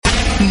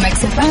Mix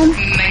FM.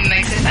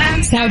 Mix FM.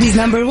 Saudi's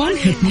number one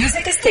hit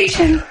music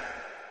station.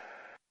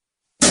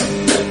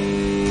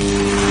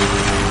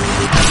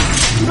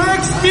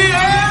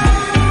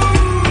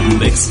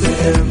 Mix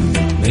FM.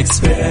 Mix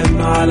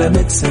FM على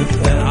Mix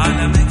FM.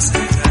 على Mix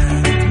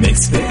FM. Mix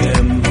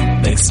FM.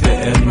 Mix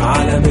FM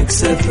على Mix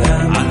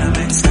FM. على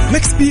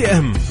Mix بي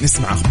ام.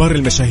 نسمع أخبار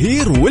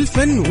المشاهير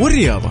والفن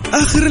والرياضة،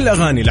 آخر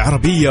الأغاني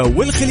العربية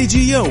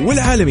والخليجية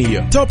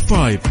والعالمية. توب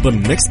 5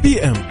 ضمن ميكس بي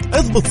ام.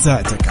 اضبط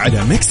ساعتك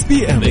على ميكس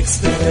بي ام. ميكس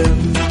بي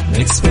ام.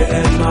 ميكس بي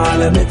ام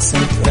على ميكس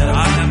FM.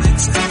 على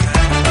ميكس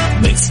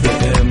FM. ميكس بي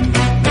ام.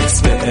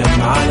 ميكس بي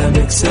ام على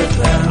ميكس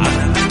FM.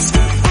 على ميكس.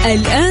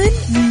 الآن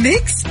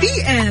ميكس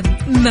بي ام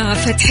مع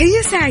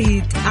فتحية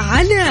سعيد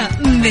على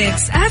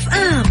ميكس اف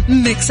ام.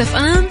 ميكس اف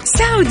ام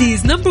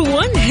سعوديز نمبر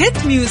 1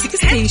 هيت ميوزك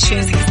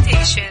ستيشن.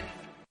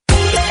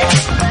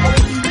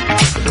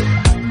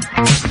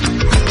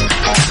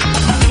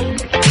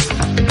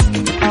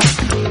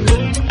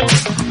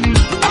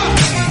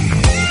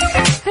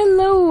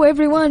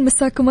 everyone،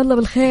 مساكم الله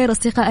بالخير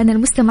أصدقائنا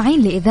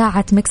المستمعين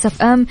لإذاعة ميكس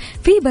اف ام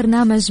في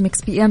برنامج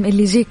ميكس بي ام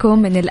اللي يجيكم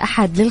من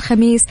الأحد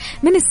للخميس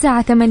من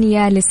الساعة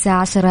 8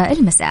 للساعة 10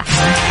 المساء.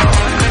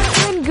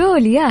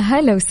 نقول يا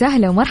هلا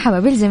وسهلا ومرحبا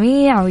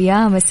بالجميع،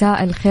 ويا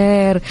مساء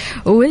الخير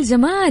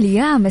والجمال،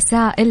 يا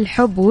مساء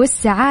الحب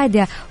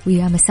والسعادة،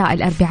 ويا مساء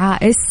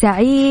الأربعاء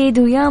السعيد،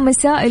 ويا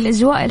مساء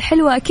الأجواء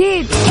الحلوة.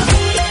 أكيد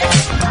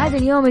هذا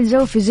اليوم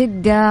الجو في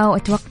جدة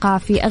وأتوقع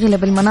في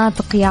أغلب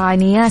المناطق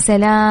يعني يا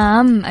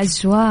سلام،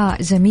 أجواء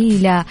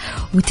جميلة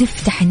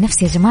وتفتح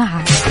النفس يا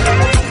جماعة.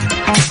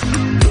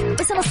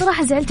 بس أنا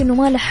صراحة زعلت إنه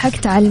ما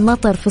لحقت على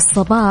المطر في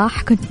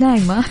الصباح، كنت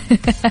نايمة.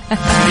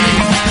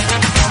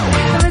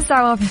 بس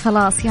عوافي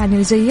خلاص يعني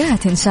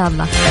الجيات إن شاء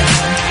الله.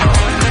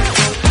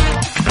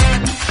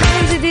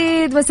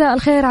 جديد مساء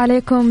الخير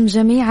عليكم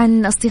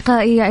جميعا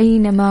أصدقائي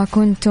أينما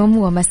كنتم،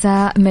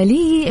 ومساء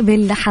مليء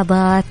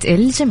باللحظات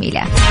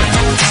الجميلة.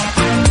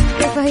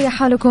 كيف هي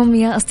حالكم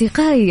يا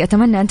أصدقائي؟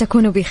 أتمنى أن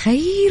تكونوا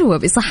بخير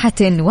وبصحة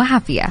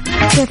وعافية.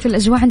 كيف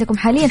الأجواء عندكم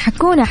حاليا؟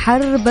 حكونا،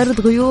 حر،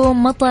 برد،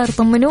 غيوم، مطر؟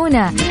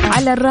 طمنونا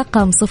على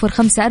الرقم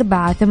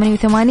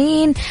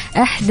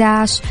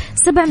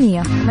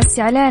 0548811700.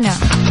 مسي علينا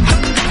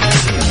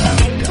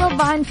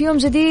طبعا في يوم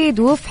جديد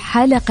وفي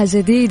حلقة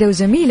جديدة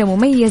وجميلة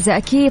مميزة.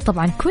 أكيد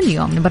طبعا كل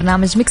يوم من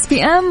برنامج ميكس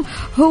بي ام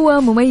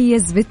هو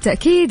مميز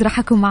بالتأكيد. راح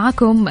أكون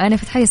معاكم أنا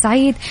فتحية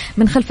سعيد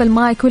من خلف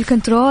المايك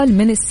والكنترول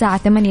من الساعة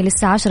 8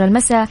 للساعة 10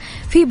 المساء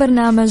في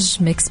برنامج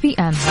ميكس بي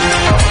ام.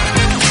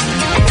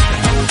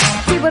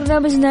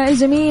 برنامجنا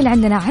الجميل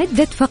عندنا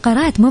عدة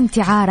فقرات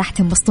ممتعة راح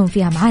تنبسطون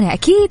فيها معنا.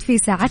 أكيد في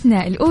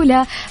ساعتنا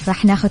الأولى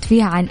راح ناخد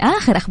فيها عن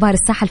آخر أخبار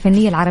الساحة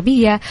الفنية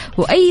العربية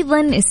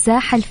وأيضا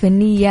الساحة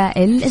الفنية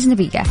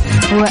الأجنبية،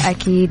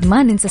 وأكيد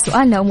ما ننسى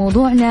سؤالنا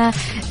وموضوعنا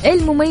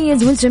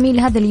المميز والجميل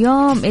هذا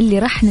اليوم اللي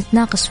راح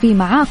نتناقش فيه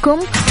معاكم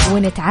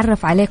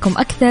ونتعرف عليكم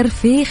أكثر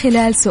في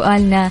خلال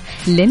سؤالنا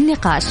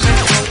للنقاش.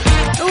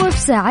 وفي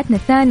ساعتنا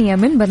الثانية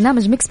من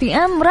برنامج ميكس بي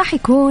ام راح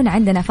يكون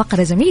عندنا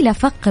فقرة جميلة،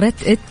 فقرة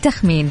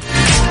التخمين.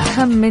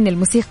 خمن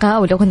الموسيقى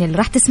أو الأغنية اللي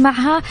راح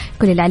تسمعها،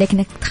 كل اللي عليك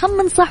إنك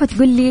تخمن صح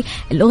وتقول لي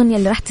الأغنية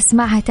اللي راح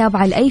تسمعها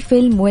تابعة لأي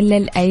فيلم ولا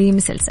لأي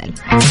مسلسل.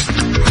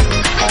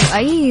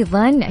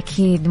 وأيضا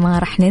أكيد ما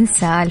راح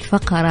ننسى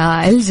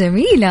الفقرة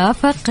الجميلة،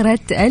 فقرة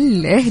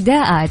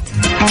الإهداءات.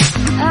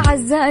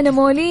 أعزائنا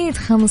مواليد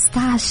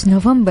 15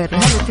 نوفمبر،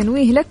 هذا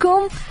تنويه لكم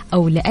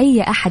أو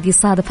لأي أحد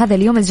يصادف هذا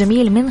اليوم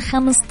الجميل من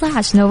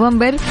 15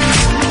 نوفمبر.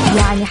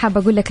 يعني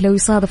حابة أقول لك لو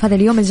يصادف هذا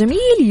اليوم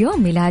الجميل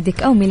يوم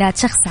ميلادك أو ميلاد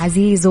شخص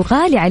عزيز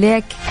وغالي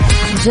عليك،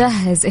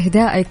 جهز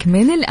إهدائك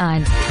من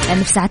الآن،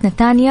 لأن في ساعتنا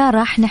الثانية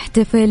راح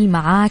نحتفل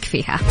معاك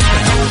فيها.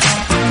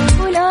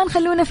 والآن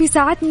خلونا في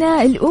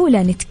ساعتنا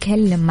الأولى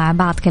نتكلم مع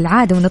بعض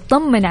كالعادة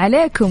ونطمن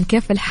عليكم،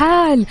 كيف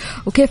الحال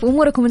وكيف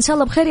أموركم؟ إن شاء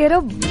الله بخير يا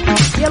رب.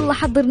 يلا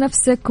حضر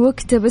نفسك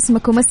واكتب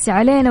اسمك ومسي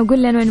علينا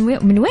وقول لنا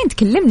من وين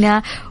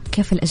تكلمنا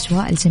وكيف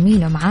الأجواء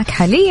الجميلة معاك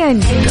حاليا.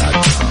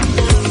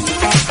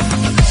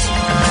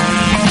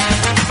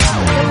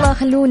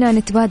 خلونا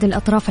نتبادل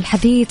أطراف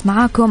الحديث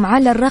معاكم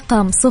على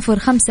الرقم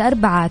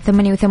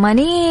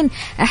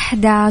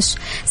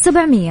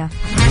 0548811700.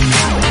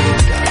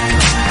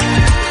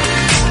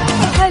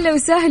 هلا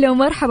وسهلا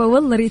ومرحبا.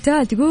 والله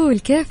ريتال تقول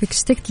كيفك،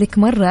 اشتقت لك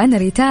مرة أنا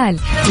ريتال.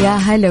 يا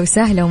هلا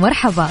وسهلا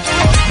ومرحبا.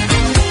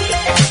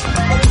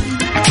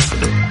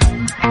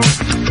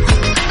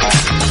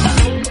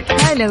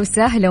 أهلا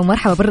وسهلا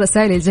ومرحبا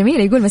بالرسائل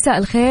الجميلة. يقول مساء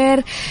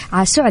الخير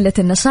على شعلة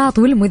النشاط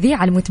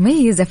والمذيعة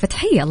المتميزة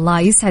فتحية، الله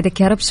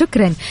يسعدك يا رب.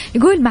 شكرا.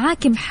 يقول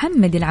معاك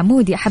محمد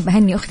العمودي، أحب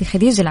أهني أختي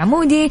خديجة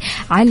العمودي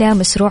على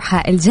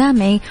مشروعها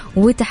الجامعي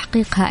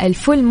وتحقيقها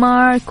الفول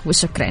مارك،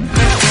 وشكرا.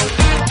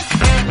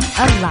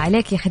 الله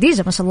عليك يا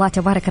خديجة، ما شاء الله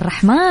تبارك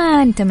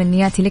الرحمن،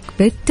 تمنياتي لك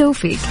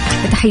بالتوفيق.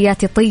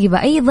 وتحياتي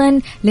الطيبة أيضا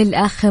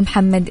للأخ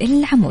محمد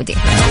العمودي.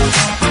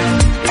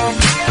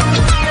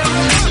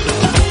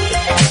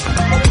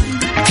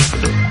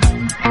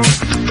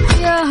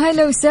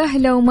 هلا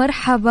وسهلا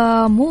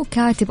ومرحبا. مو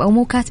كاتب أو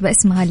مو كاتبة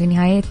اسمها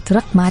لنهاية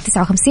رقمها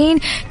 59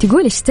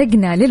 تقول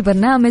اشتقنا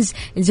للبرنامج،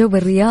 الجو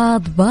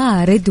بالرياض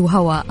بارد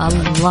وهواء.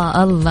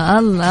 الله الله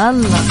الله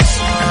الله.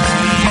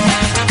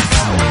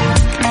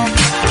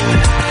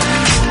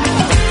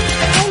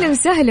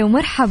 سهلا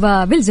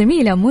ومرحبا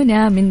بالجميلة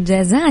منى من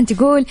جازان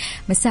تقول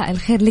مساء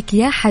الخير لك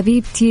يا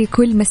حبيبتي،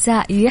 كل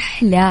مساء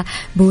يحلى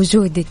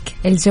بوجودك،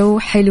 الجو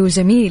حلو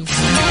جميل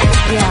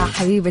يا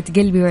حبيبة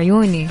قلبي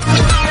وعيوني.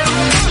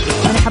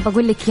 أنا حابة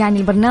أقول لك يعني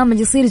البرنامج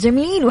يصير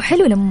جميل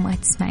وحلو لما ما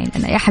تسمعين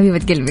أنا يا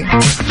حبيبة قلبي.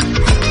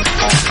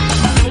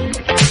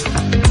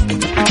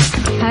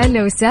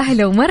 هلا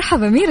وسهلا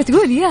ومرحبا. ميرا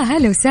تقول يا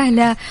هلا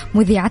وسهلا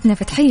مذيعتنا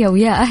فتحية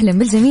ويا أهلا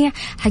بالجميع،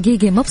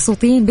 حقيقي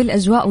مبسوطين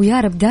بالأجواء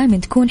ويا رب دائما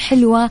تكون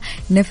حلوة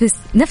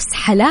نفس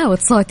حلاوة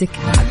صوتك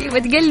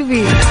حبيبة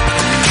قلبي.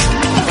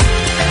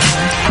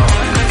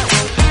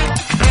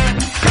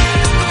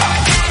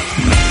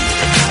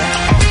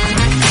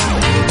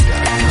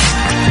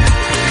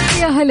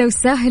 هلا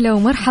وسهلا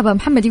ومرحبا.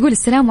 محمد يقول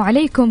السلام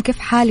عليكم، كيف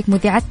حالك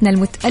مذيعتنا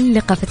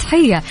المتألقة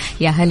فتحية؟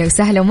 يا هلا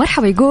وسهلا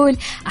ومرحبا. يقول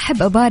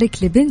أحب أبارك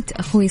لبنت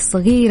أخوي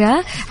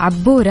الصغيرة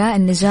عبورة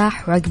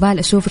النجاح وعقبال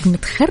أشوفك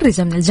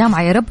متخرجة من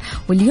الجامعة يا رب،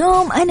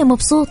 واليوم أنا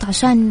مبسوط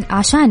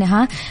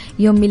عشانها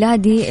يوم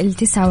ميلادي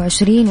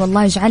 29،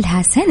 والله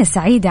يجعلها سنة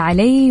سعيدة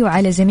علي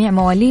وعلى جميع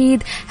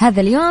مواليد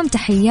هذا اليوم.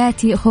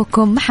 تحياتي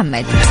أخوكم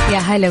محمد. يا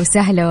هلا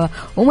وسهلا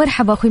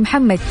ومرحبا أخوي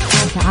محمد.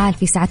 تعال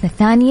في ساعتنا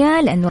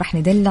الثانية لأنه راح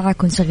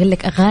ندلعك ونشغل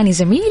لك أغاني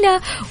جميلة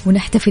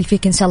ونحتفل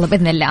فيك إن شاء الله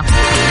بإذن الله.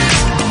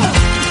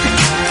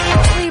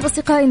 طيب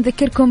أصدقائي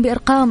نذكركم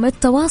بأرقام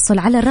التواصل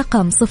على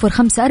الرقم 054-88-11-700.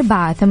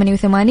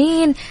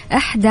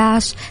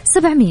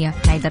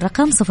 هذا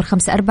الرقم 054-88-11-700.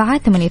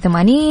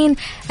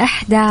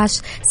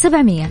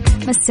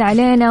 مسي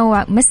علينا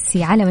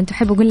ومسي على من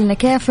تحب، وقول لنا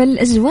كيف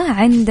الأجواء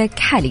عندك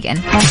حاليا.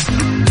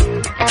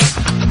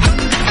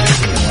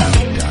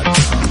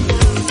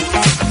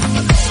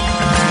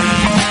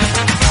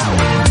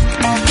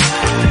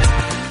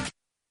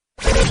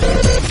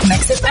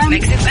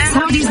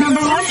 Saudi's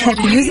number one hit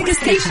music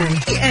station.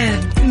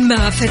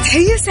 مع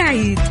فتحية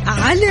سعيد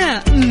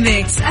على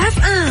ميكس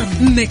اف ام.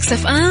 ميكس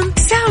اف ام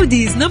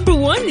Saudi's number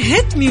one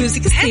hit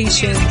music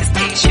station.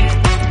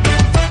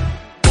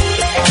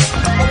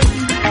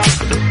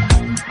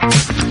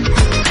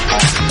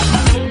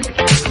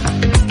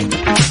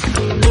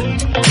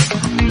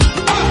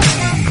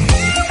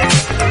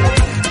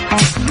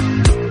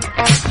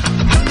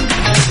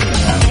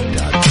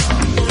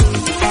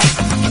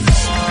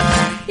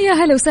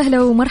 هلا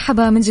وسهلا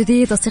ومرحبا من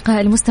جديد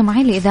أصدقائي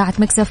المستمعين لإذاعة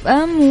ميكس اف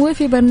ام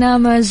وفي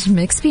برنامج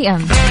ميكس بي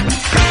ام.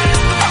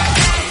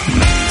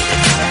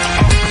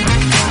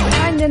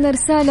 عندنا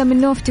رسالة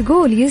من نوف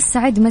تقول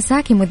يسعد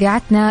مساكي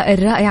مذيعتنا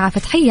الرائعة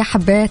فتحية،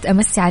 حبيت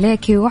أمسي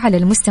عليكي وعلى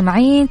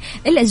المستمعين،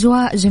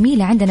 الأجواء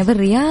جميلة عندنا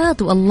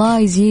بالرياض والله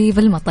يجيب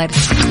المطر.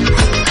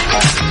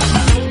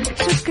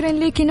 شكرا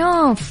لك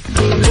نوف.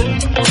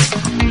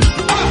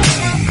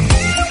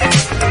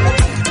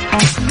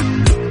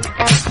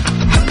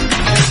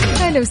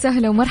 أهلا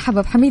وسهلا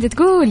ومرحبا بحميدة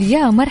تقول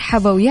يا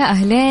مرحبا ويا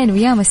أهلين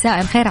ويا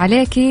مساء الخير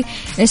عليكي،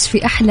 إيش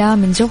في أحلى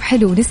من جو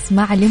حلو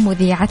نسمع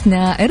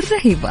لمذيعتنا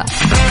الرهيبة.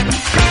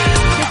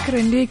 شكرا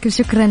لك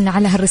وشكرا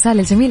على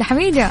هالرسالة الجميلة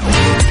حميدة.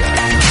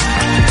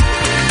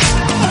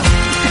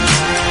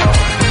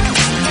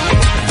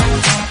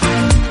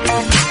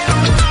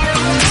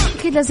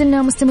 أكيد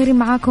لازلنا مستمرين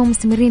معاكم،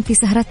 مستمرين في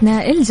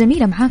سهرتنا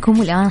الجميلة معاكم،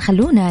 والآن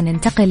خلونا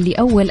ننتقل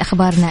لأول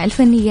أخبارنا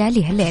الفنية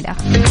لهالليلة.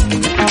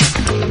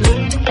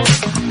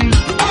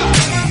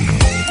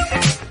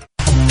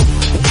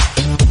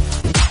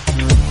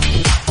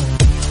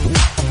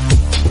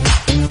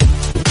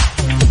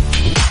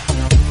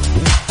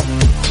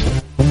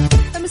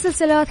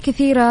 مسلسلات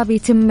كثيرة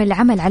بيتم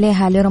العمل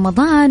عليها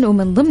لرمضان،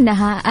 ومن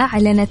ضمنها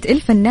أعلنت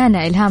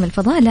الفنانة إلهام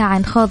الفضالة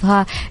عن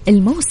خوضها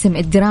الموسم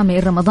الدرامي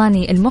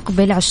الرمضاني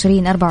المقبل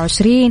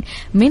 2024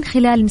 من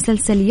خلال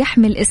مسلسل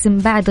يحمل اسم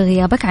بعد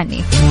غيابك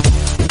عني.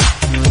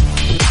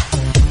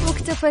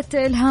 واكتفت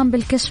إلهام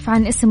بالكشف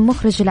عن اسم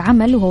مخرج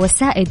العمل وهو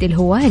سائد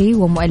الهواري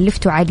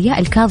ومؤلفته علياء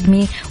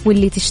الكاظمي،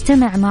 واللي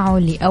تجتمع معه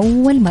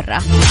لأول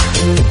مرة.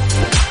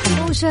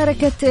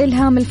 وشاركت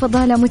إلهام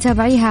الفضالة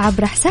متابعيها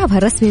عبر حسابها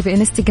الرسمي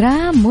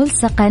بإنستغرام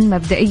ملصقا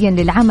مبدئيا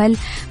للعمل،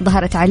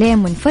 ظهرت عليه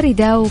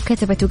منفردة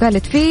وكتبت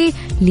وقالت فيه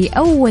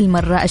لأول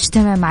مرة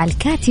أجتمع مع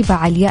الكاتبة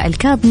علياء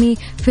الكاظمي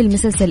في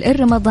المسلسل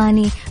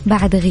الرمضاني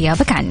بعد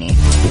غيابك عني.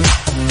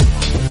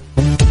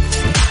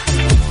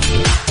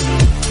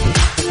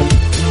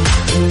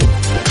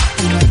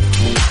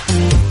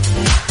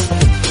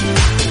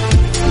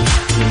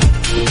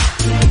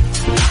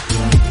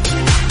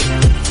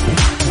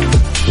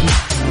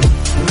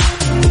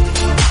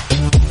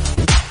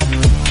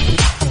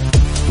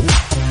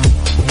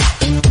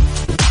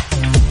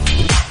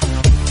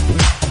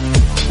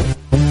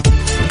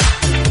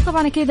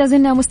 أكيد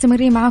لازلنا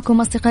مستمرين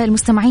معاكم أصدقائي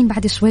المستمعين،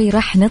 بعد شوي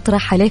راح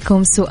نطرح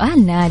عليكم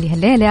سؤالنا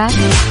لهالليلة،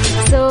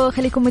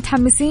 خليكم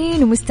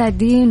متحمسين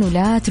ومستعدين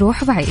ولا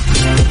تروحوا بعيد.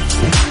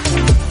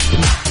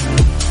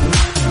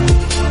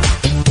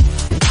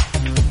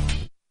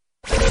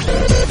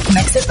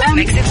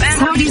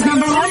 Saudi's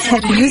number one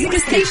hit music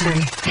station.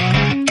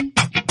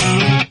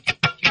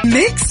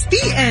 ميكس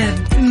بي ام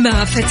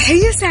مع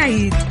فتحية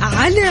سعيد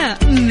على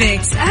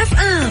ميكس اف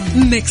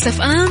ام. ميكس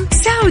اف ام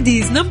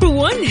سعوديز نمبر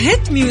 1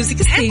 هيت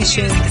ميوزك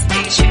ستيشن.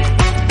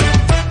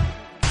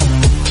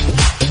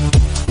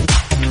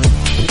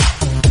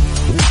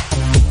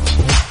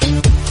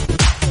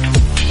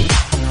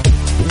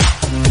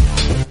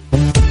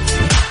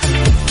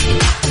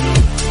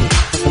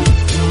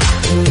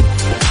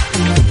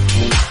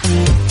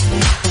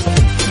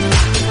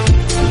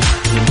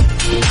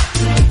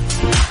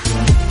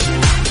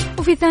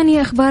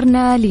 ثاني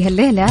أخبارنا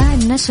لهالليلة،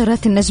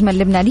 نشرت النجمة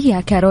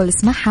اللبنانية كارول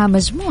اسمحها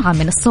مجموعة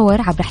من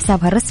الصور عبر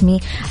حسابها الرسمي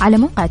على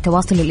موقع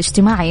التواصل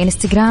الاجتماعي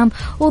انستغرام،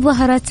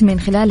 وظهرت من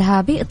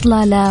خلالها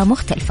بإطلالة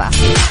مختلفة.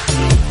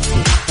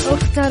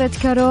 واختارت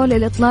كارول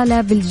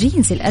الإطلالة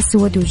بالجينز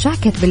الأسود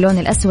وجاكيت باللون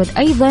الأسود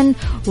أيضا،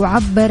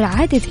 وعبر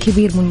عدد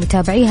كبير من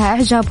متابعيها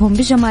إعجابهم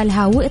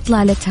بجمالها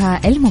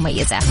وإطلالتها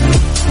المميزة.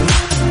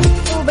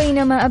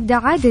 وبينما أبدى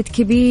عدد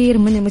كبير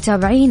من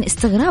المتابعين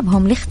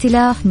استغرابهم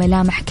لاختلاف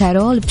ملامح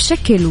كارول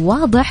بشكل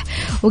واضح،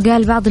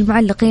 وقال بعض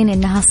المعلقين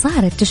إنها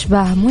صارت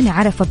تشبه منى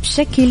عرفة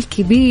بشكل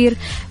كبير،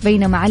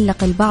 بينما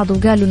علق البعض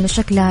وقالوا إنه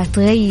شكلها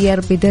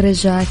تغير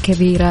بدرجة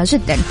كبيرة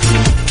جدا.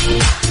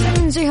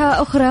 من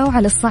جهة أخرى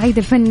وعلى الصعيد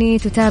الفني،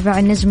 تتابع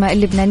النجمة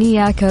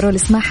اللبنانية كارول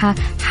اسمحها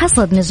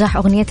حصد نجاح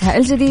أغنيتها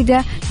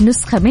الجديدة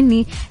نسخة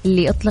مني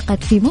اللي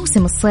أطلقت في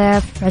موسم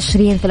الصيف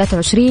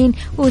 2023،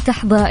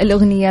 وتحظى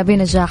الأغنية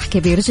بنجاح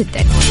كبير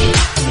جدا.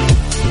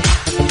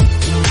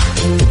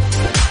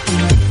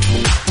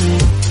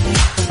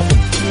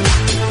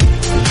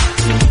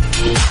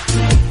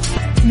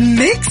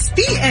 ميكس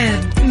بي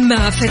ام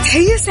مع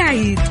فتحية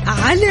سعيد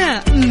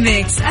على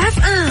ميكس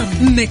اف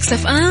ام. ميكس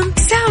اف ام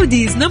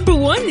سعوديز نمبر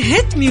 1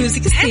 هيت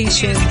ميوزك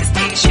ستيشن.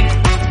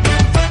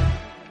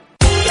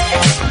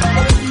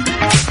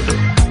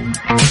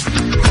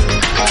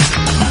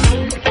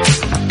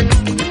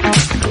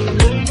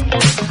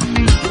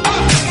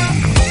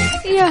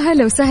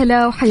 هلا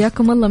وسهلا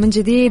وحياكم الله من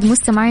جديد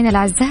مستمعينا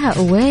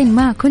الأعزاء، وين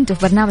ما كنتوا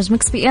في برنامج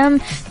ميكس بي ام،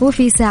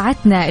 وفي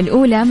ساعتنا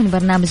الأولى من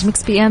برنامج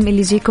ميكس بي ام اللي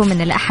يجيكم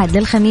من الأحد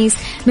للخميس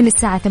من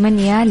الساعة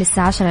 8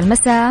 للساعة 10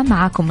 المساء.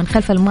 معاكم من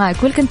خلف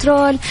المايك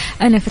والكنترول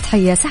أنا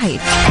فتحية سعيد.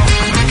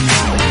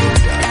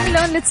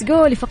 ليتس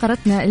جو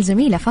لفقرتنا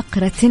الجميلة،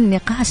 فقرة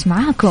النقاش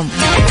معاكم.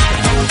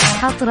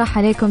 حاطرح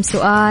عليكم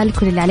سؤال،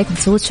 كل اللي عليكم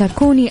تسووا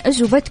تشاركوني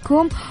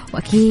أجوبتكم،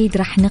 وأكيد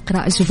راح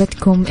نقرأ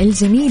أجوبتكم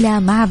الجميلة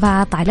مع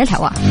بعض على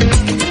الهواء.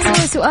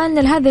 سؤالنا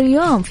لهذا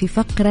اليوم في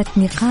فقرة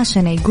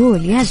نقاشنا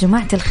يقول يا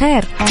جماعة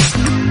الخير،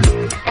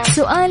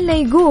 سؤالنا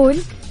يقول: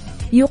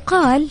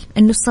 يقال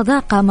أن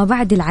الصداقة ما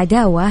بعد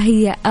العداوة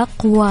هي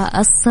أقوى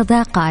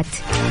الصداقات،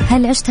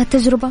 هل عشت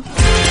التجربة؟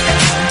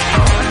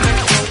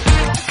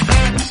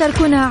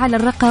 شاركونا على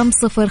الرقم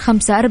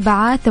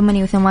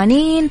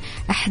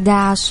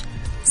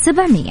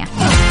 0548811700.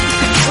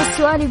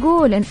 والسؤال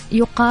يقول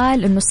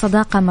يقال أن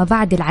الصداقة ما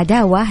بعد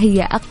العداوة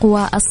هي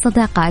أقوى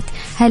الصداقات،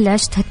 هل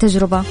عشت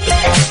هالتجربة؟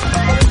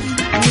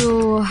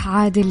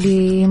 عاد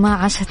اللي ما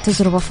عاش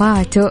هالتجربة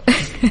فاتوا.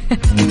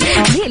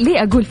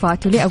 ليه أقول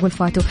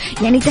فاتوا؟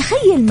 يعني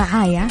تخيل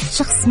معايا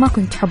شخص ما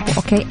كنت تحبه،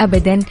 أوكي؟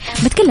 أبدا،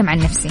 بتكلم عن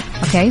نفسي،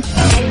 أوكي؟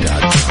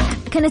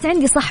 كانت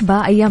عندي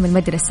صحبة أيام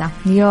المدرسة،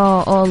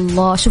 يا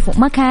الله شوفوا،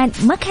 ما كان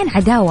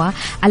عداوة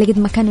على قد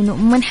ما كان إنه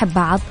ما نحب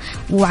بعض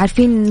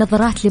وعارفين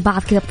نظرات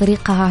لبعض كذا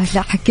بطريقة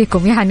لا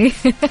أحكيكم يعني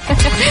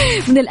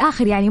من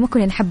الآخر يعني ما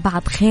كنا نحب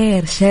بعض،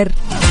 خير شر.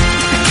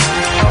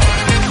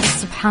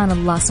 سبحان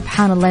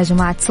الله يا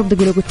جماعة،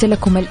 تصدقوا لو قلت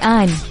لكم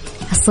الآن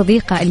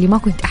الصديقة اللي ما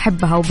كنت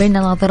أحبها وبيننا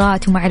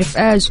نظرات وما أعرف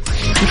إيش،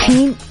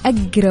 الحين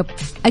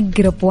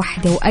أقرب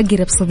واحدة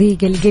وأقرب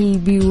صديقة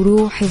لقلبي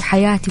وروحي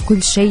وحياتي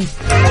كل شيء.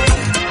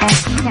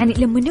 يعني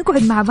لما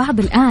نقعد مع بعض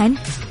الآن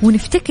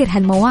ونفتكر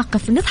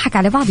هالمواقف نضحك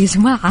على بعض يا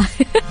جماعة.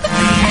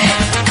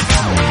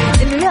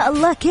 إنه يا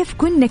الله كيف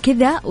كنا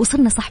كذا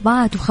وصرنا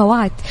صحبات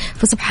وخوات،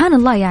 فسبحان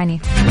الله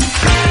يعني.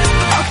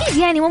 أكيد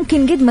يعني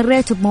ممكن قد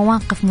مريتوا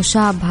بمواقف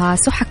مشابهة،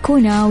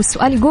 حكونا.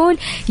 والسؤال يقول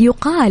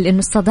يقال إنه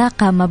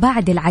الصداقة ما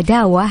بعد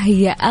العداوة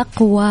هي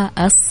أقوى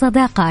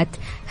الصداقات،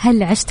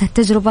 هل عشت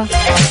التجربة؟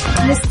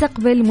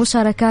 نستقبل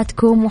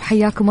مشاركاتكم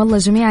وحياكم الله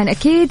جميعا.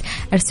 أكيد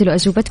أرسلوا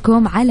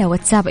أجوبتكم على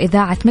واتساب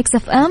إذاعة ميكس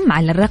اف ام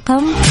على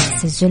الرقم،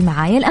 سجل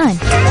معايا الآن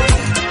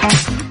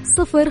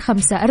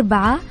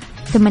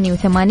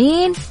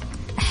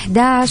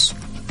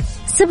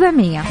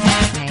 0548811700.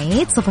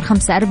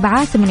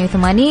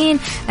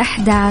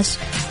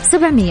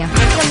 0548811700.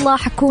 يلا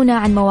حكونا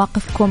عن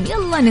مواقفكم،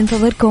 يلا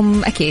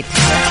ننتظركم أكيد.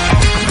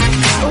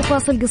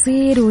 وفاصل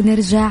قصير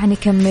ونرجع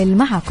نكمل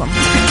معاكم.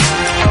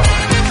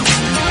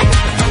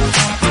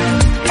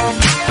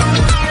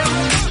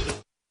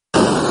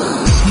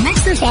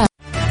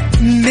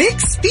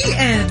 ميكس بي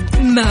ام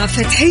مع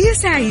فتحية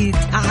سعيد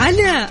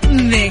على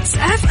ميكس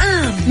اف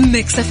ام.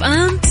 ميكس اف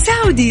ام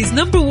سعوديز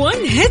نمبر 1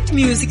 هيت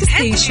ميوزك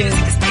ستيشن.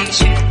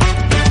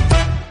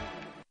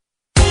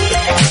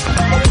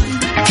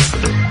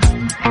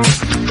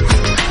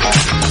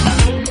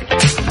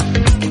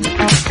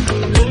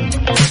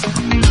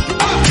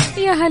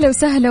 هلا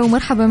وسهلا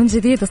ومرحبا من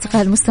جديد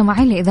أصدقائي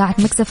المستمعين لإذاعة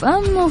ميكس اف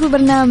ام وفي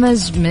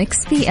برنامج ميكس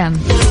بي ام.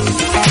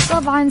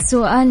 طبعا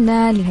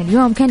سؤالنا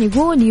لهاليوم كان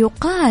يقول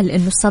يقال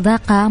إنه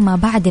الصداقة ما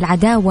بعد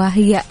العداوة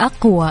هي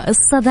أقوى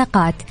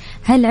الصداقات،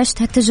 هل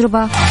عشت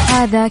هالتجربة؟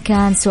 هذا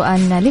كان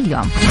سؤالنا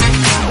لليوم.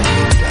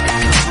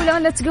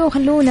 والآن let's go،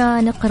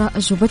 خلونا نقرأ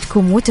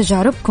أجوبتكم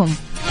وتجاربكم.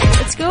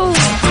 let's go.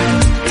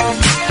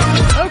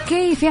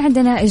 اوكي، في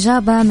عندنا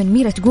إجابة من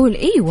ميرا تقول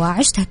ايوه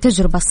عشت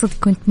هالتجربة، صدق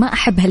كنت ما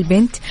أحب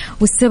هالبنت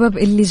والسبب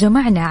اللي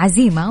جمعنا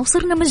عزيمة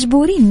وصرنا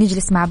مجبورين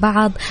نجلس مع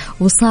بعض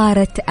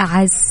وصارت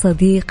أعز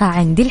صديقة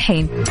عندي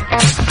الحين.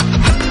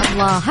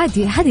 الله،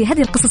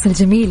 هذه القصص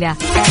الجميلة.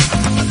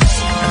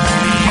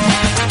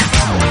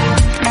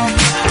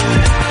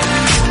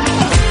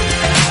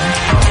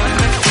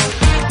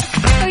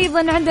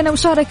 أيضا عندنا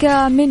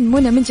مشاركة من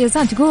منى من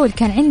جيزان تقول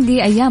كان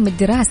عندي أيام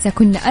الدراسة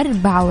كنا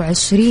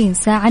 24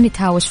 ساعة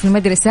نتهاوش في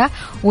المدرسة،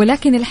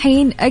 ولكن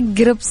الحين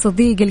أقرب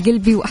صديق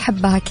لقلبي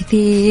وأحبها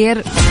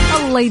كثير.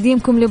 الله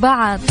يديمكم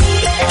لبعض.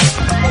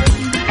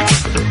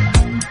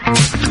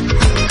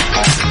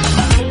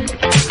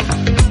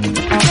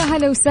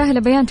 أهلا وسهلا.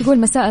 بيان تقول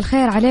مساء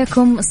الخير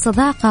عليكم،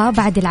 الصداقة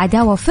بعد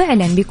العداوة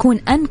فعلا بيكون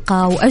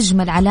أنقى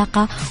وأجمل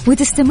علاقة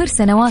وتستمر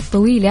سنوات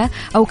طويلة،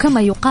 أو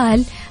كما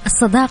يقال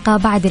الصداقة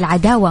بعد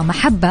العداوة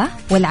محبة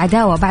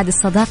والعداوة بعد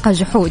الصداقة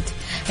جحود.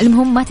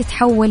 المهم ما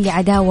تتحول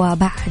لعداوة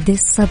بعد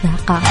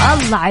الصداقة.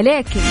 الله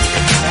عليك،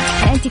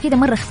 أنت كده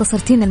مرة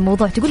اختصرتين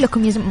الموضوع. تقول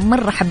لكم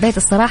مرة حبيت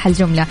الصراحة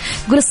الجملة،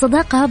 تقول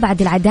الصداقة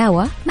بعد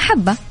العداوة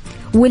محبة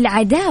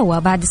والعداوة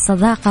بعد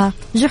الصداقة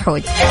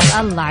جحود.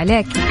 الله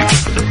عليك.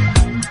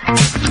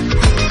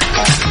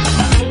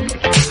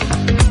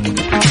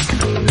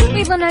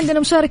 أيضا عندنا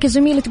مشاركة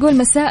جميلة تقول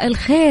مساء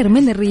الخير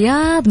من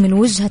الرياض. من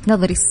وجهة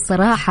نظري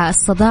الصراحة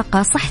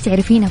الصداقة صح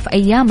تعرفينها في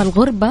أيام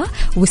الغربة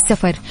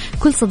والسفر.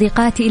 كل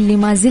صديقاتي اللي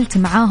ما زلت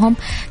معاهم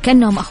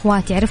كأنهم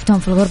أخواتي، عرفتهم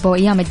في الغربة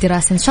وأيام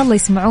الدراسة. إن شاء الله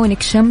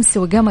يسمعونك شمس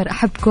وقمر،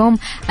 أحبكم.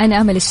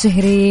 أنا أمل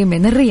الشهري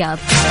من الرياض.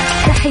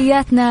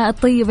 تحياتنا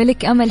الطيبة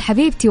لك أمل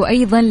حبيبتي،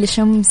 وأيضا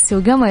لشمس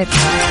وقمر.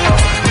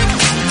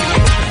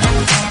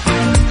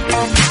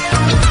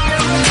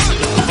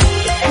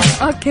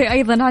 اوكي،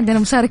 ايضا عندنا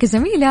مشاركه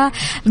جميله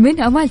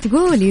من امال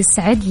تقول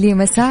يسعد لي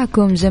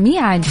مساكم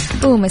جميعا،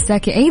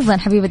 ومساكي ايضا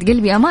حبيبه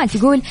قلبي امال.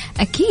 تقول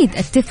اكيد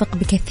اتفق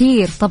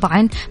بكثير،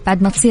 طبعا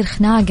بعد ما تصير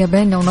خناقه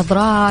بيننا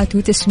ونظرات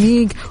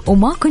وتشميق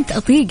وما كنت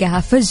اطيقها،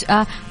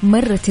 فجاه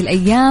مرت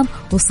الايام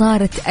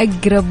وصارت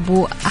اقرب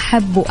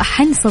واحب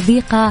واحن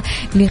صديقه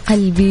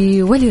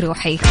لقلبي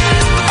ولروحي.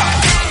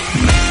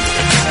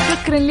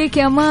 شكرا لك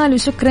يا امال،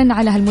 وشكرا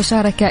على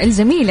هالمشاركه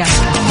الجميله.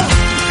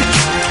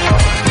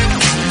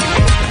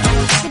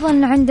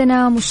 أيضا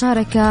عندنا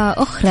مشاركة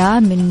أخرى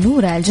من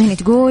نورة الجهني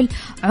تقول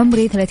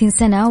عمري 30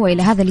 سنة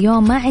وإلى هذا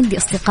اليوم ما عندي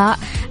أصدقاء.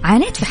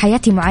 عانيت في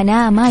حياتي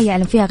معاناة ما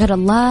يعلم فيها غير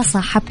الله.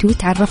 صاحبت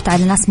وتعرفت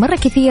على ناس مرة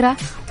كثيرة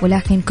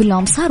ولكن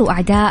كلهم صاروا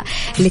أعداء،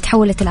 اللي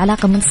تحولت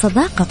العلاقة من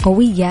صداقة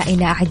قوية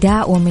إلى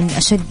أعداء ومن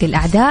أشد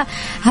الأعداء.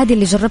 هذا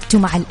اللي جربته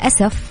مع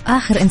الأسف.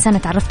 آخر إنسانة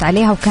تعرفت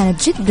عليها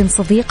وكانت جدا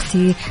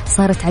صديقتي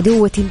صارت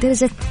عدوتي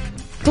لدرجة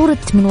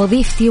طرت من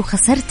وظيفتي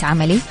وخسرت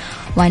عملي،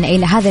 وأنا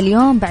إلى هذا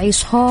اليوم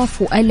بعيش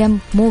خوف وألم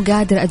مو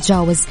قادر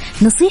أتجاوز.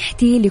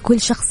 نصيحتي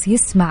لكل شخص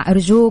يسمع،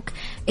 أرجوك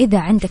إذا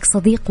عندك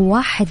صديق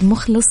واحد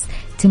مخلص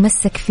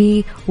تمسك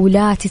فيه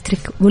ولا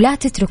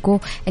تتركه.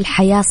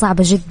 الحياة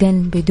صعبة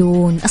جدا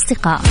بدون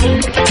أصدقاء.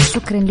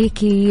 شكرا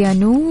ليكي يا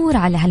نور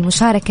على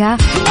هالمشاركة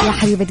يا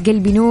حبيبة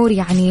قلبي نور.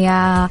 يعني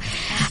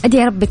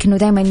أدعي ربك أنه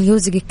دايما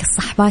يرزقك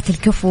الصحبات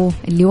الكفو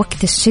اللي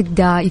وقت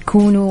الشدة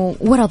يكونوا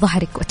ورا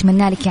ظهرك،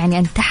 وأتمنى لك يعني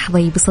أن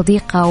تحظي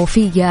بصديقة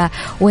وفية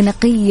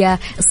ونقية،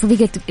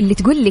 الصديقة اللي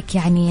تقول لك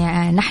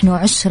يعني نحن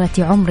عشرة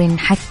عمر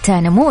حتى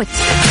نموت.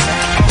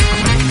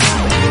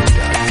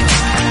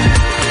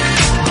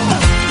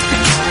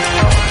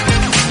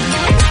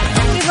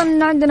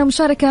 عندنا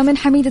مشاركة من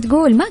حميدة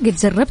تقول ما قد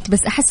جربت، بس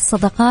أحس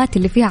الصداقات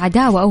اللي فيها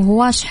عداوة أو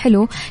هواش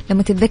حلو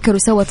لما تتذكروا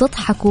سوا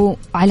تضحكوا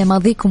على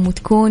ماضيكم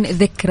وتكون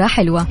ذكرى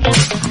حلوة.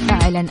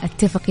 فعلا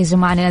أتفق يا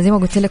جماعة. أنا زي ما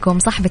قلت لكم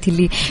صاحبتي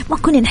اللي ما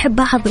كنا نحب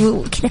بعض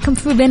وكذا كم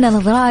في بيننا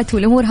نظرات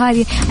والأمور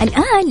هذه،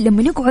 الآن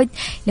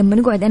لما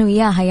نقعد أنا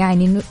وياها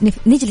يعني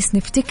نجلس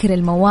نفتكر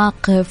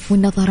المواقف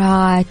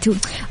والنظرات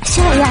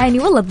وأشياء يعني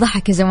والله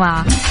الضحك يا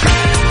جماعة.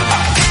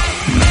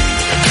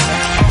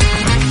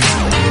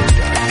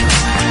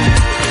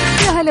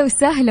 أهلا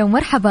وسهلا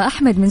ومرحبا.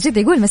 أحمد من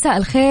جدة يقول مساء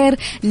الخير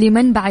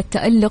لمنبع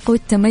التألق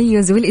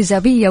والتميز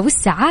والإيجابية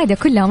والسعادة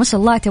كلها ما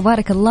شاء الله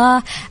تبارك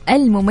الله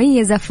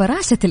المميزة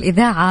فراشة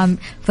الإذاعة،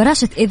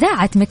 فراشة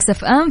إذاعة ميكس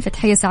اف ام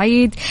فتحية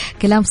سعيد.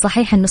 كلام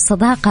صحيح أن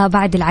الصداقة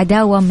بعد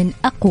العداوة من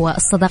أقوى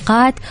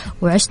الصداقات،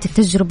 وعشت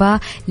التجربة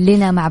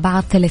لنا مع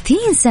بعض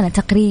 30 سنة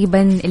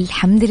تقريبا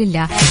الحمد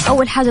لله.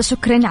 أول حاجة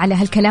شكرا على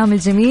هالكلام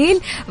الجميل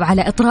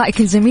وعلى إطرائك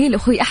الجميل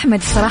أخوي أحمد،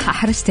 الصراحة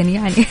أحرجتني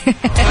يعني.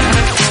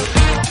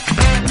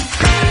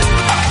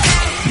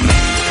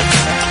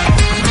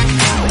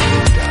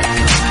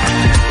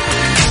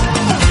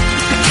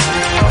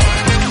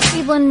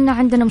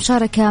 عندنا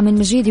مشاركة من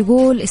مجيد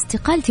يقول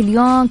استقالتي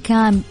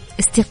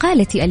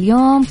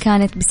اليوم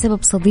كانت بسبب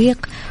صديق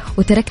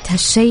وتركت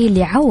هالشيء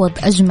اللي عوض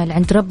أجمل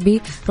عند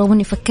ربي، رغم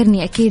أني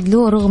فكرني أكيد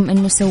له، رغم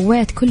أنه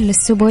سويت كل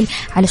السبل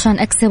علشان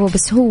أكسبه،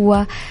 بس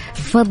هو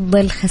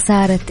فضل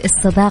خسارة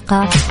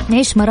الصداقة.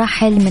 نعيش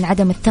مراحل من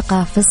عدم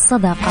الثقة في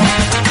الصداقة.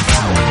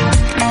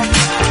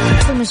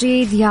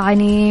 مجيد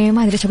يعني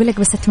ما أدري إيش أقول لك،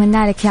 بس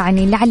أتمنى لك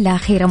يعني لعلها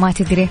خيرة، ما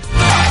تدري.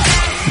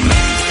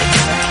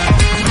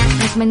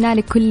 أتمنى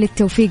لك كل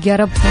التوفيق يا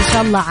رب، إن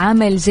شاء الله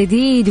عمل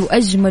جديد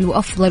وأجمل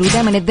وأفضل.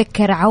 ودائما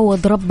أتذكر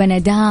عوض ربنا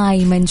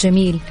دائما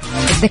جميل،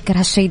 أتذكر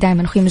هالشي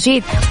دائما أخوي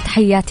مجيد.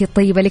 تحياتي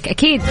الطيبة لك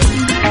أكيد.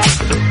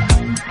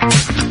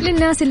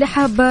 للناس اللي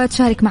حابة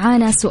تشارك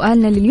معانا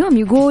سؤالنا لليوم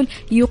يقول: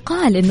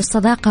 يقال إنه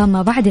الصداقة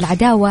ما بعد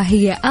العداوة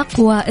هي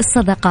أقوى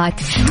الصداقات.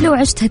 لو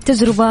عشت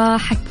هالتجربة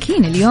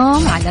حكينا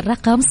اليوم على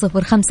الرقم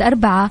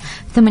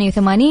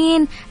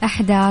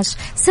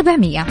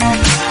 0548811700.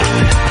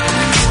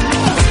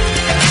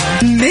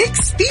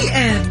 ميكس بي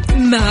ام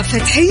مع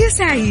فتحية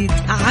سعيد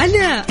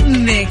على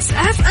ميكس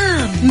اف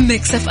ام.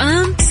 ميكس اف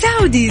ام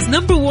سعوديز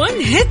نمبر 1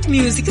 هيت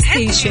ميوزك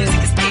ستيشن.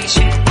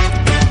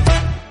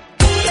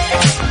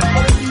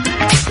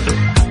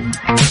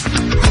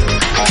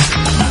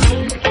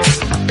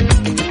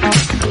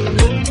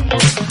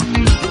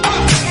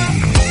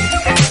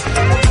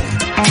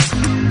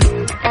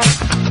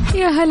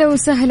 هلا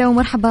وسهلا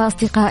ومرحبا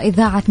أصدقاء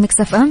إذاعة ميكس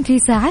اف ام في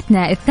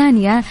ساعتنا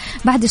الثانية.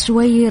 بعد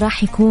شوي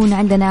راح يكون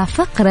عندنا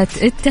فقرة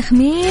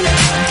التخمين،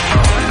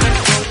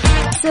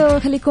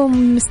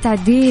 خليكم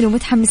مستعدين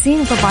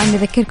ومتحمسين. وطبعا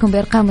نذكركم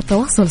بأرقام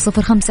التواصل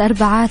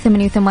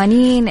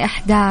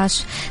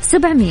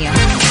 0548811700.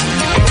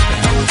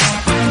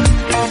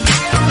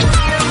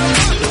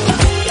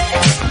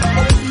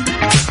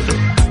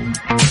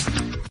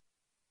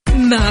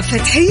 مع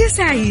فتحية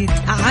سعيد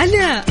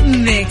على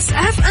ميكس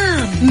اف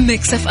ام.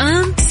 ميكس اف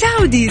ام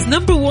سعوديز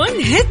نمبر 1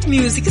 هيت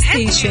ميوزك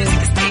ستيشن.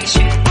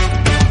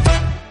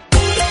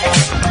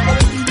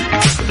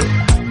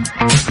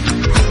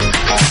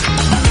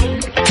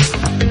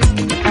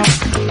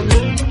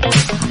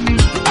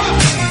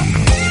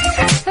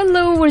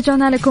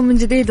 ورجعنا لكم من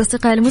جديد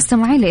أصدقائي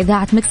المستمعين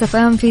لإذاعة ميكس اف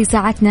ام في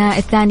ساعتنا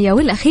الثانية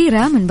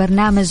والأخيرة من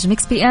برنامج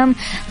ميكس بي ام.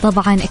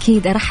 طبعا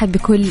أكيد أرحب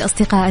بكل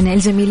أصدقائنا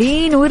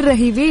الجميلين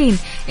والرهيبين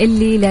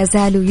اللي لا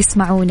زالوا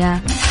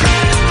يسمعونا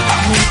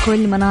من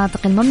كل مناطق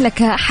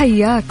المملكة.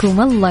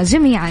 حياكم الله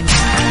جميعا.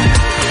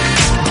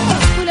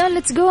 والآن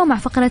ليتس جو مع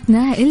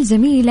فقرتنا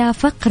الجميلة،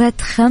 فقرة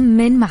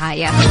خمن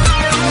معايا.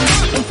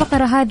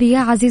 الفقرة هذه يا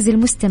عزيزي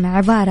المستمع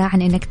عبارة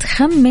عن انك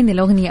تخمن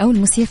الأغنية او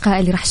الموسيقى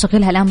اللي راح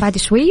شغلها الآن بعد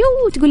شوية،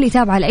 وتقول لي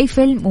تابعة لأي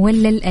فيلم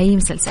ولا لأي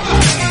مسلسل.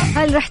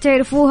 هل راح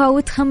تعرفوها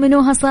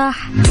وتخمنوها صح؟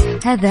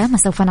 هذا ما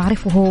سوف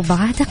نعرفه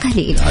بعد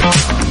قليل.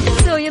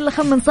 يلا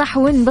خمن صح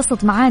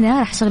وانبسط معانا.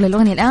 راح شغل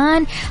الأغنية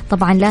الآن.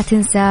 طبعا لا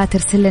تنسى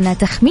ترسل لنا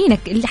تخمينك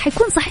اللي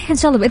حيكون صحيح إن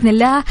شاء الله بإذن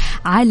الله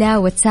على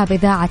واتساب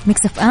إذاعة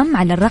ميكس اف ام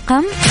على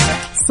الرقم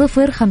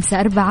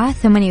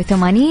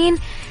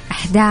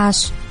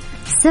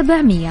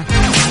 0548811700.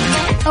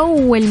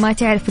 أول ما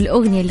تعرف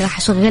الأغنية اللي راح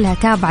أشغلها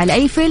تابعة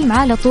لأي فيلم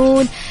على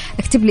طول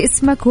اكتب لي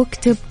اسمك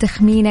واكتب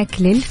تخمينك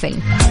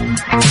للفيلم.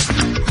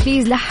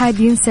 بليز لا حد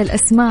ينسى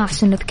الأسماء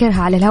عشان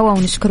نذكرها على الهواء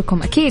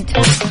ونشكركم أكيد.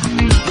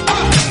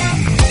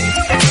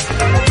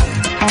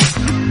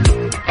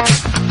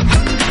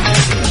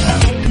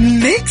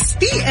 ميكس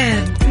بي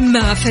ام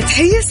مع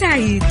فتحية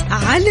سعيد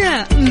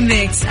على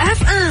ميكس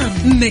اف ام.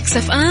 ميكس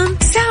اف ام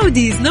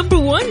سعوديز نمبر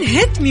 1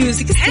 هيت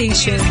ميوزك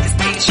ستيشن.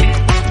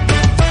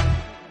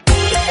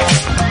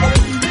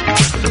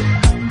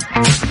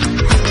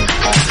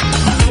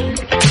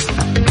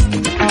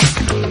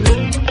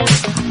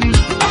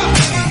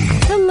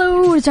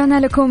 رجعنا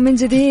لكم من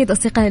جديد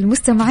أصدقائي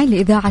المستمعين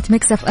لإذاعة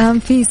ميكس اف ام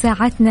في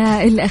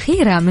ساعتنا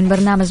الأخيرة من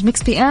برنامج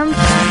ميكس بي ام.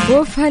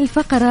 وفي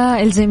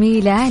هالفقرة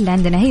الجميلة اللي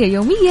عندنا هي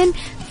يوميا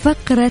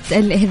فقرة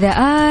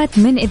الإهداءات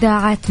من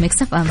إذاعة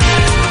ميكس اف ام.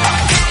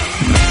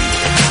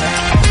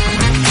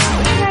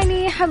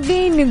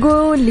 حابين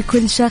نقول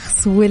لكل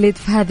شخص ولد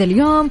في هذا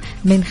اليوم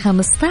من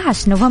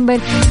 15 نوفمبر،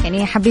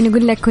 يعني حابين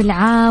نقول لك كل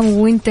عام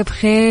وانت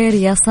بخير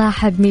يا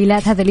صاحب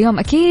ميلاد هذا اليوم.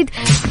 أكيد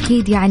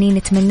يعني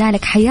نتمنى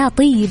لك حياة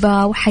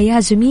طيبة وحياة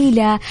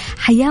جميلة،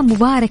 حياة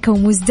مباركة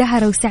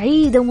ومزدهرة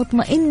وسعيدة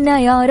ومطمئنة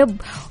يا رب،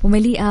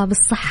 ومليئة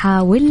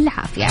بالصحة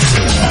والعافية.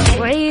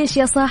 وعيش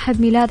يا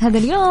صاحب ميلاد هذا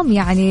اليوم،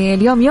 يعني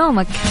اليوم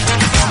يومك.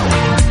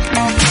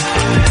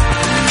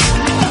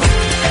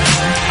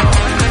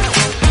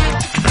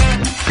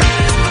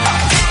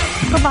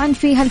 طبعا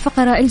في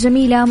هالفقرة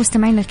الجميلة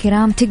مستمعينا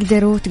الكرام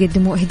تقدروا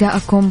تقدموا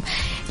إهداءكم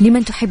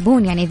لمن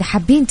تحبون. يعني إذا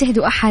حابين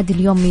تهدوا أحد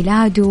اليوم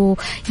ميلاده،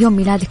 يوم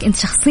ميلادك أنت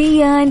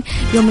شخصيا،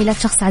 يوم ميلاد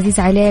شخص عزيز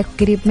عليك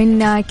قريب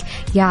منك،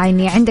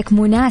 يعني عندك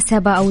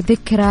مناسبة أو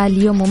ذكرى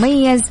ليوم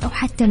مميز، أو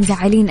حتى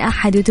مزعلين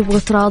أحد وتبغوا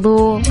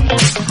تراضوه،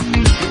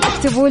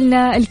 اكتبوا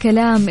لنا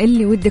الكلام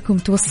اللي ودكم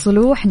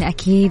توصلوه. احنا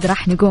أكيد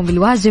راح نقوم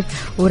بالواجب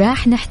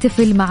وراح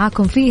نحتفل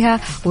معاكم فيها،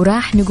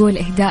 وراح نقول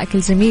إهدائك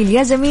الجميل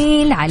يا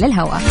جميل على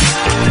الهواء.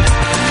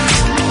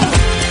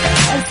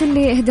 ارسل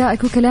لي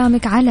إهدائك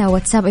وكلامك على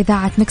واتساب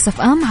إذاعة ميكس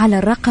اف ام على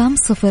الرقم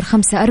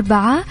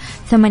 054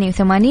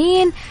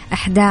 88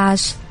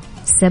 11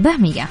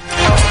 700.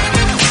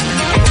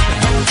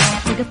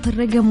 نقط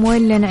الرقم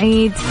ولا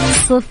نعيد؟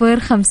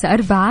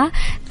 054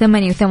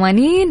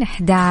 88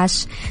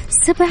 11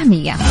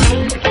 700.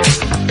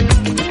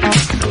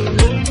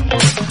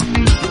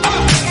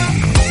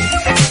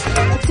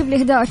 اكتب لي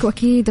إهدائك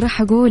وأكيد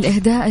راح أقول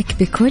إهدائك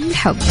بكل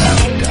حب.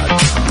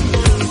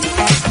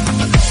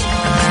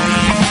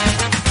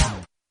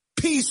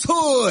 Peace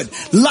Hood,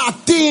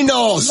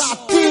 Latinos,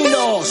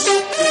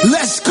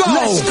 let's go.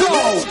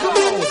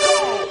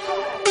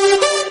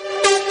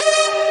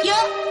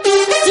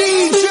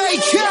 DJ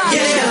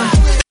Khaled.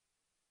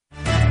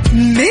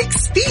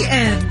 ميكس بي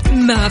ام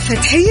مع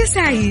فتحية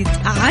سعيد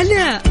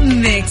على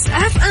ميكس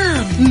اف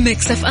ام.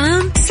 ميكس اف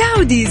ام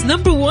سعوديز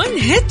نمبر 1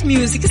 هيت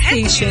ميوزك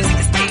ستيشن.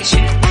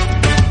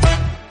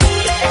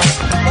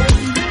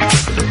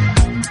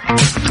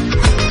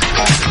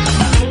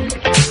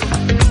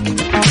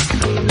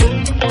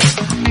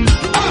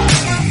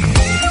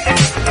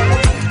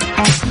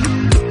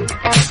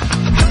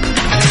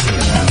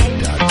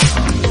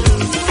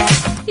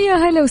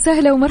 هلا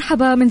وسهلا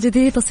ومرحبا من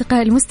جديد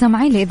أصدقائي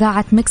المستمعين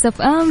لإذاعة ميكس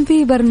اف ام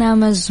في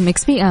برنامج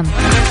ميكس بي ام.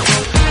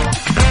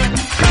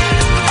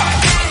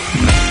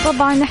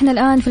 طبعا نحن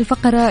الآن في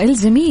الفقرة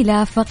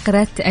الجميلة،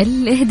 فقرة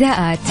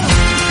الإهداءات.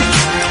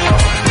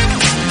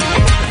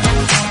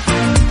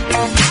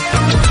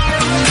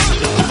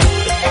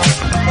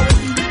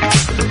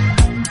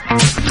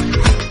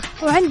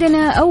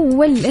 وعندنا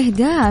أول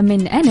إهداء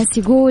من أنس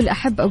يقول: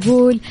 أحب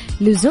أقول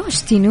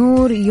لزوجتي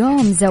نور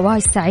يوم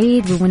زواج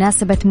سعيد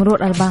بمناسبة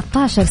مرور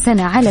 14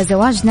 سنة على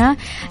زواجنا.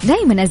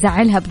 دايما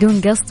أزعلها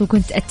بدون قصد،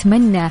 وكنت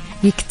أتمنى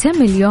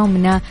يكتمل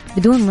يومنا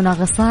بدون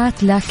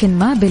مناغصات، لكن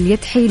ما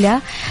باليد حيلة.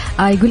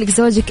 يقولك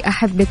زوجك: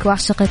 أحبك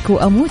وأعشقك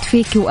وأموت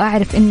فيك،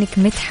 وأعرف أنك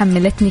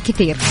متحملتني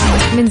كثير.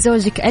 من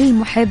زوجك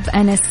المحب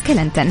أنس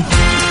كلنتن.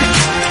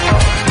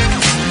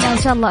 إن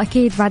شاء الله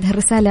أكيد بعد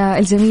هالرسالة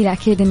الجميلة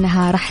أكيد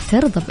إنها راح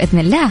ترضى بإذن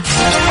الله.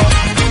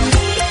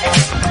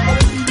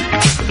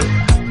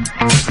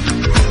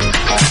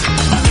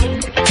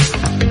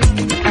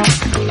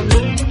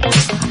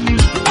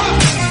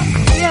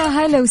 يا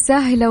هلا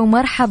وسهلا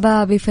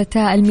ومرحبا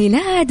بفتاة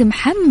الميلاد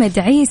محمد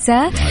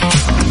عيسى.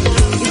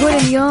 يقول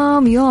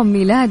اليوم يوم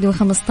ميلاده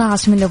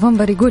 15 من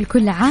نوفمبر. يقول: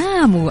 كل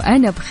عام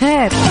وأنا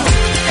بخير،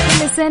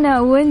 كل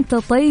سنة وانت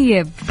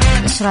طيب.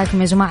 ايش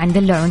رايكم يا جماعة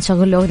ندلع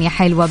ونشغل له أغنية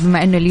حلوة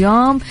بما انه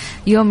اليوم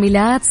يوم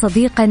ميلاد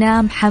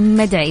صديقنا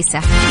محمد عيسى.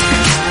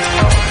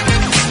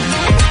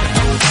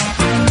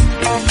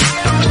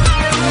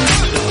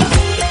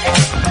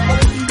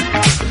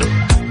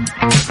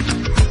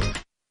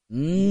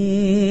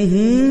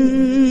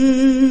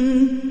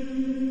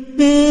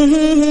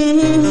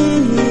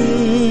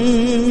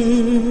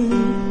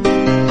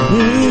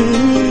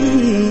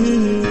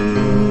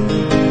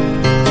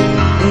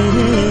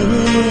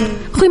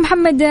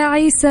 محمد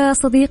عيسى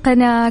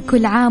صديقنا،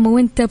 كل عام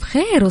وانت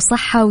بخير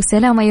وصحة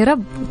وسلامة يا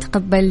رب،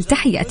 وتقبل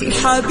تحياتي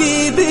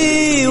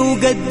حبيبي.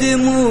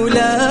 وقدموا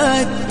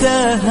له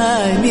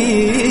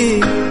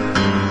التهاني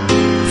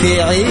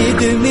في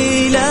عيد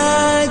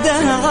ميلاده،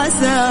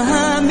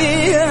 عساها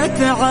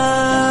 100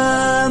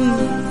 عام.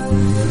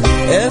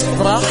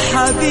 افرح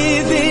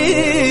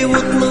حبيبي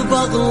واطلب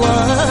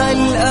أغلى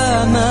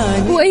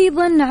الأمان.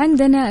 وأيضا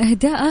عندنا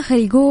إهداء آخر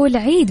يقول: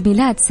 عيد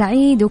ميلاد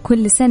سعيد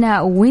وكل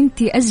سنة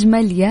وانتي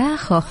أجمل يا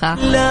خوخة.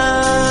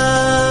 لا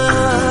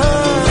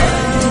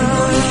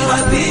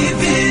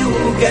حبيبي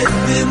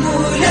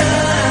وقدموا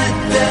له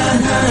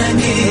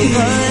التهاني في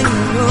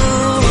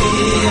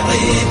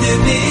عيد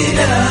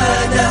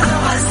ميلاده،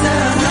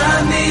 عساها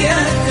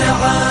 100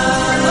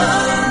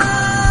 عام.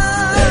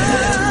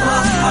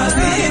 افرح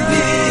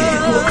حبيبي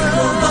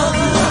واطلب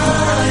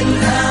أغلى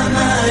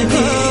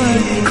الأماني.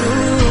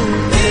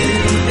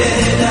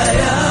 الليلة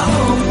يا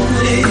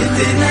عمري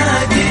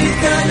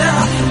تناديك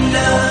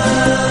الأحلام.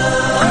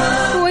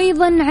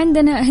 وأيضا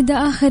عندنا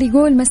إهداء آخر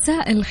يقول: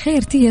 مساء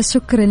الخير تيا،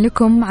 شكرا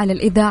لكم على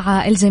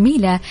الإذاعة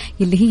الجميلة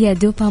اللي هي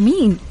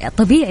دوبامين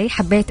طبيعي.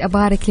 حبيت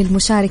أبارك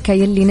للمشاركة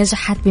يلي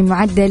نجحت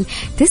بمعدل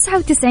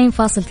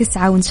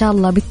 99.9، وإن شاء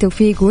الله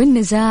بالتوفيق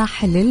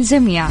والنجاح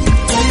للجميع.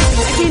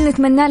 أكيد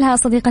نتمنى لها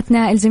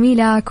صديقتنا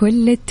الجميلة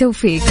كل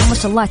التوفيق، ما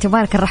شاء الله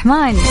تبارك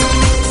الرحمن.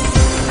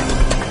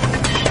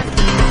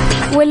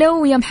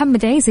 ولو يا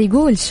محمد عيسى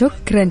يقول: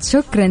 شكرا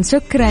شكرا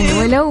شكرا،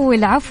 ولو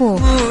العفو،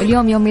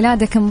 اليوم يوم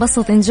ميلادك،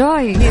 انبسط،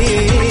 انجوي.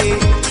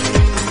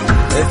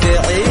 في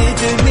عيد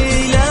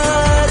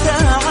ميلاده،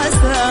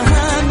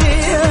 عساها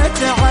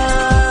 100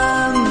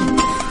 عام.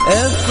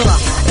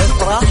 افرح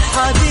افرح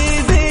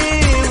حبيبي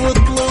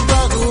واطلب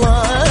أغلى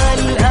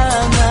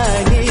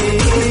الأماني.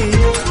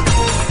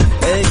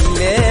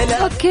 الليلة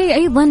اوكي،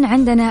 ايضا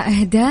عندنا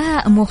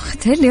اهداء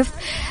مختلف.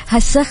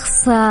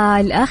 هالشخص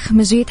الاخ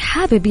مجيد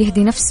حابب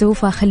يهدي نفسه،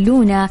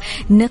 فخلونا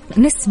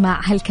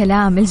نسمع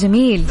هالكلام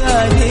الجميل.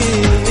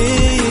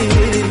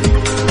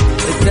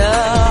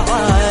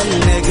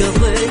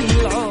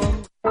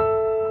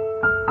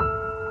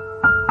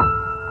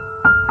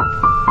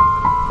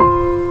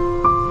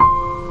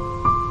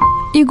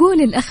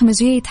 يقول الأخ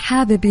مجيد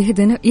حابب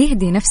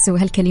يهدي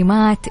نفسه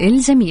هالكلمات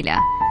الجميلة: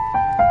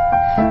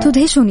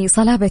 تدهشني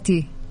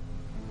صلابتي،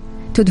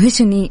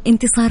 تدهشني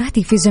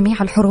انتصاراتي في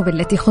جميع الحروب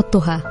التي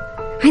خضتها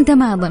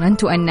عندما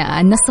ظننت أن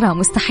النصر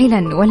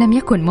مستحيلا ولم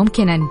يكن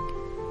ممكنا.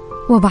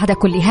 وبعد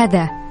كل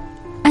هذا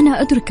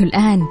أنا أدرك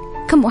الآن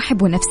كم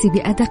أحب نفسي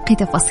بأدق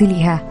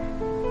تفاصيلها،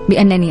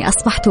 بأنني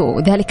أصبحت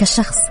ذلك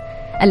الشخص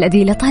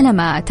الذي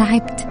لطالما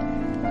تعبت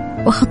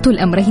وخضت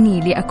الأمرين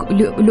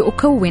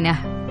لأكونه.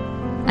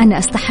 أنا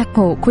أستحق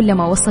كل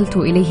ما وصلت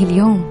إليه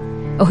اليوم.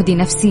 أهدي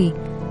نفسي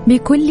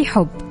بكل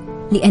حب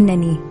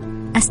لأنني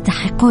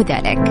أستحق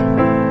ذلك.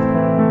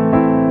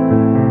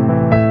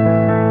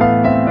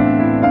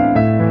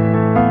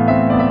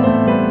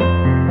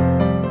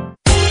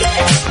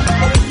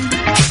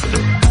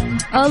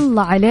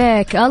 الله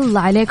عليك،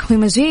 الله عليك أخوي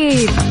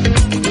مجيد.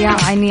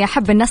 يعني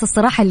أحب الناس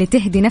الصراحة اللي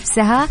تهدي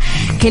نفسها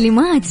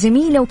كلمات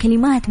جميلة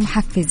وكلمات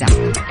محفزة.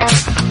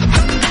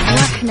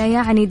 وإحنا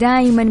يعني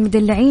دايما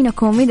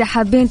مدلعينكم، إذا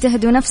حابين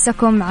تهدوا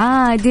نفسكم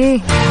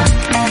عادي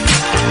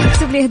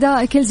اكتب لي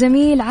إهدائك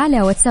الجميل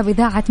على واتساب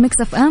إذاعة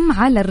ميكس اف ام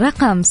على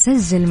الرقم،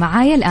 سجل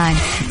معايا الآن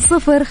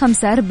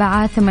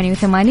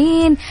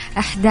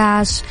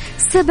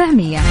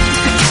 0548811700.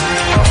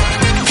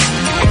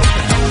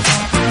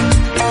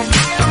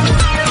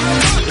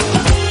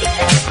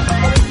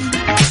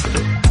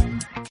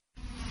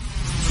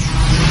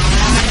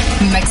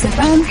 Mix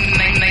FM,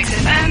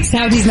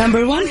 Saudi's #1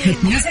 hit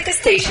music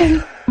station.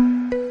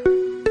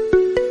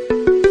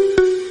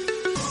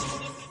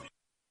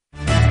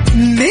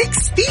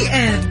 ميكس بي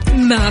ام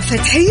مع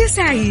فتحية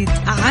سعيد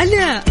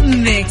على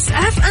ميكس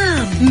اف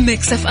ام.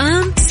 ميكس اف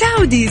ام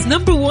Saudi's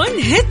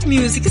 #1 hit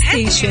music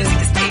station.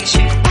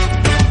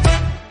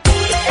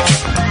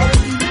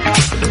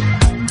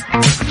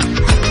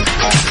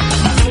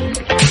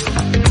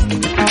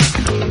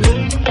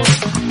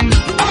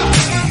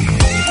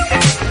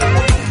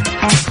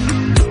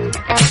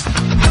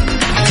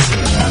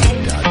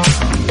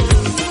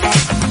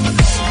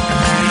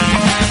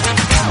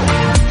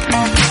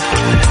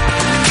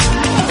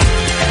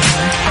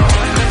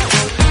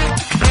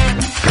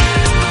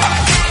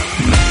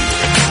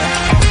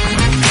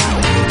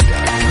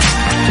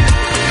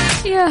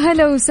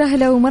 هلا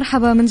وسهلا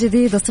ومرحبا من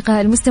جديد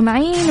أصدقاء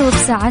المستمعين، وفي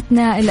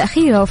ساعتنا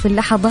الأخيرة وفي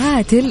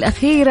اللحظات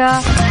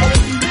الأخيرة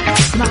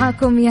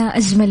معاكم يا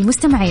أجمل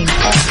مستمعين.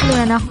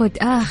 خلونا ناخذ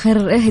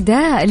آخر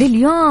إهداء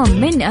لليوم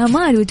من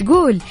آمال،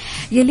 وتقول: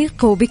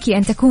 يليق بك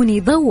أن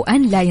تكوني ضوءا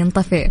لا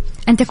ينطفئ،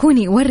 أن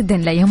تكوني وردا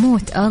لا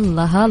يموت.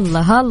 الله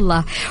الله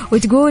الله.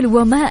 وتقول: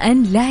 وماء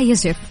لا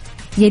يجف،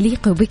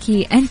 يليق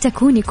بك أن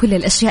تكوني كل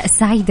الأشياء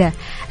السعيدة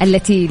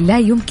التي لا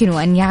يمكن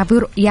أن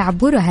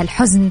يعبرها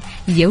الحزن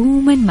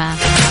يوما ما.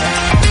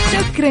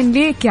 شكرا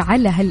لك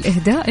على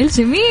هالإهداء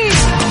الجميل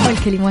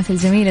والكلمات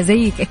الجميلة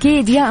زيك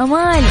أكيد يا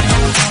أمال.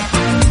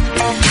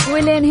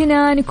 ولين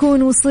هنا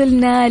نكون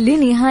وصلنا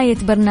لنهاية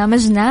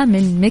برنامجنا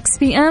من ميكس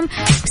بي ام،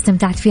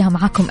 استمتعت فيها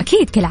معكم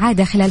أكيد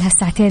كالعادة خلال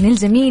هالساعتين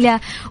الجميلة،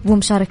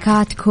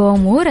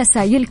 ومشاركاتكم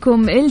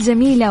ورسائلكم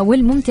الجميلة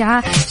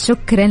والممتعة.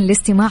 شكرا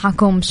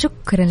لاستماعكم،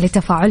 شكرا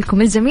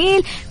لتفاعلكم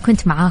الجميل.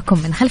 كنت معاكم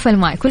من خلف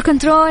المايك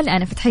والكنترول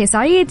أنا فتحية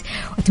سعيد،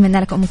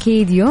 وأتمنى لكم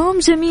أكيد يوم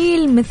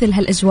جميل مثل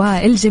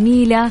هالأجواء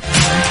الجميلة،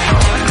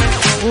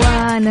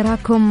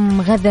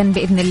 ونراكم غدا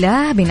بإذن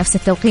الله بنفس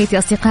التوقيت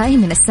أصدقائي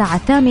من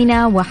الساعة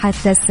 8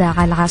 وحتى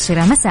الساعة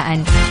 10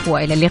 مساء.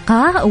 وإلى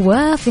اللقاء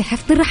وفي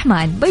حفظ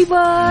الرحمن. باي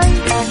باي.